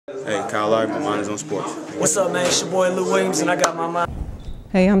Hey, Kyle Lark, my mind is on sports. What's up, man? It's your boy Lou Williams, and I got my mind.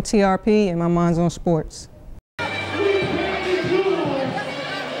 Hey, I'm TRP, and my mind's on sports. I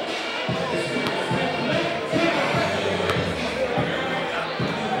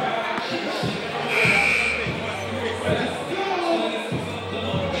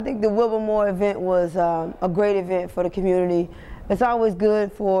think the Wilbur Moore event was a great event for the community. It's always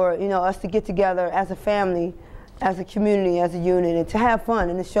good for us to get together as a family, as a community, as a unit, and to have fun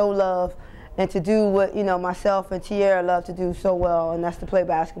and to show love and to do what myself and Tierra love to do so well, and that's to play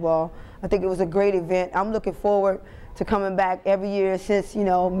basketball. I think it was a great event. I'm looking forward to coming back every year since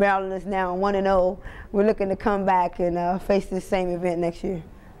Maryland is now 1-0. We're looking to come back and face this same event next year.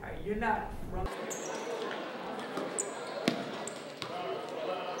 All right, you're not from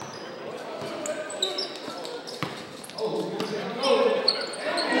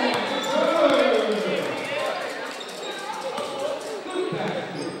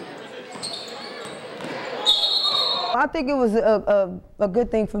I think it was a good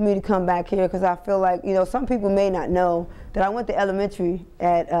thing for me to come back here because I feel like, some people may not know that I went to elementary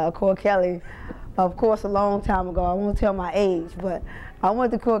at Cora Kelley, of course, a long time ago. I won't tell my age, but I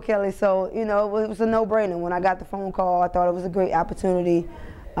went to Cora Kelley, so, it was a no-brainer. When I got the phone call, I thought it was a great opportunity,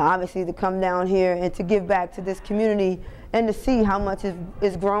 obviously, to come down here and to give back to this community and to see how much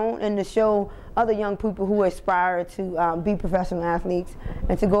it's grown and to show other young people who aspire to be professional athletes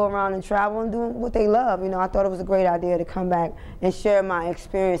and to go around and travel and do what they love. I thought it was a great idea to come back and share my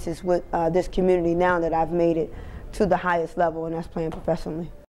experiences with this community now that I've made it to the highest level, and that's playing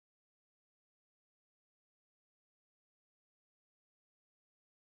professionally.